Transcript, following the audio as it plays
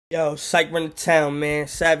Yo, CycRunTheTown, man.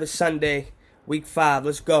 Savage Sunday, week 5.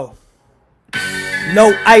 Let's go.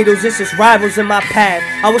 No idols, this is rivals in my path.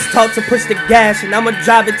 I was taught to push the gas, and I'ma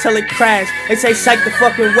drive it till it crash. They say psych the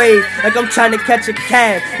fucking wave, like I'm trying to catch a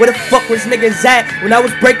cab. Where the fuck was niggas at when I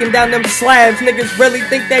was breaking down them slabs? Niggas really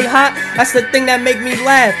think they hot? That's the thing that make me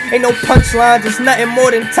laugh. Ain't no punchlines, it's nothing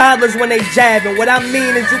more than toddlers when they jab. And what I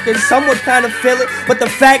mean is you can somewhat kind of feel it, but the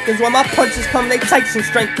fact is when my punches come, they Tyson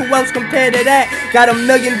strength. Who else compared to that? Got a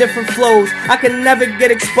million different flows, I can never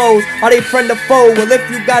get exposed. Are they friend or foe? Well, if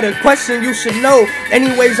you got a question, you should know.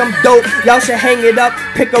 Anyways, I'm dope, y'all should hang it up,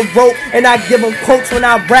 pick a rope, and I give them quotes when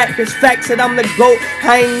I rap. It's facts that I'm the GOAT.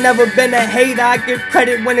 I ain't never been a hater, I give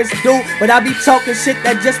credit when it's due, but I be talking shit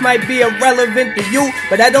that just might be irrelevant to you.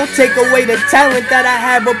 But I don't take away the talent that I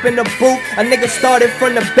have up in the booth. A nigga started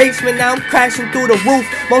from the basement, now I'm crashing through the roof.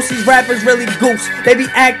 Most these rappers really goofs, they be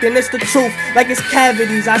acting, it's the truth, like it's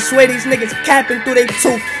cavities. I swear these niggas capping through they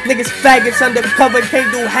tooth. Niggas faggots undercover,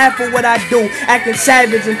 can't do half of what I do, acting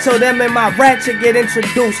savage until them and my ratchet get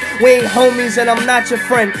introduced. We ain't homies and I'm not your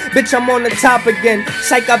friend, bitch, I'm on the top again.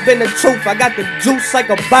 Psych, I've been the truth, I got the juice like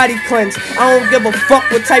a body cleanse. I don't give a fuck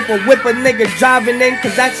what type of whip a nigga driving in,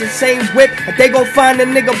 cause that's the same whip that they gon' find a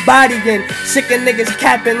nigga body in. Sick of niggas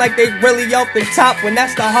capping like they really off the top, when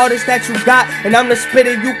that's the hardest that you got, and I'm the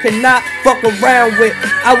spitter you cannot fuck around with.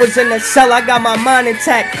 I was in the cell, I got my mind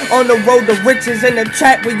intact, on the road to riches, in the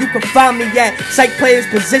trap where you can find me at. Psych players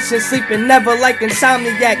position, sleeping never like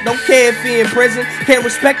insomniac. Don't care if he in prison, can't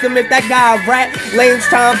respect him if that guy a rat. Lames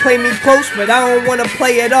try and play me close, but I don't wanna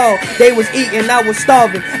play at all. They was eating, I was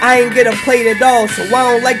starving, I ain't get a plate at all, so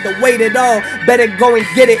I don't like to wait at all. Better go and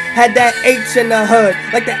get it, had that H in the hood,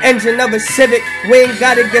 like the engine of a Civic. We ain't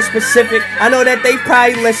gotta get specific, I know that they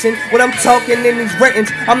probably listen when I'm talking in these writtens.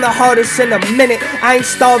 I'm the hardest in a minute, I ain't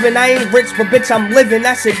starving, I ain't rich, but bitch I'm living,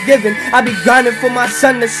 that's a given. I be grinding for my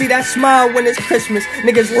son to see that smile when it's Christmas.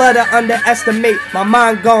 Niggas love to underestimate, my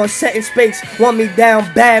mind gone set in space. Want me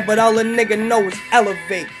down bad, but all a nigga know is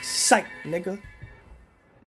elevate. Psych, nigga.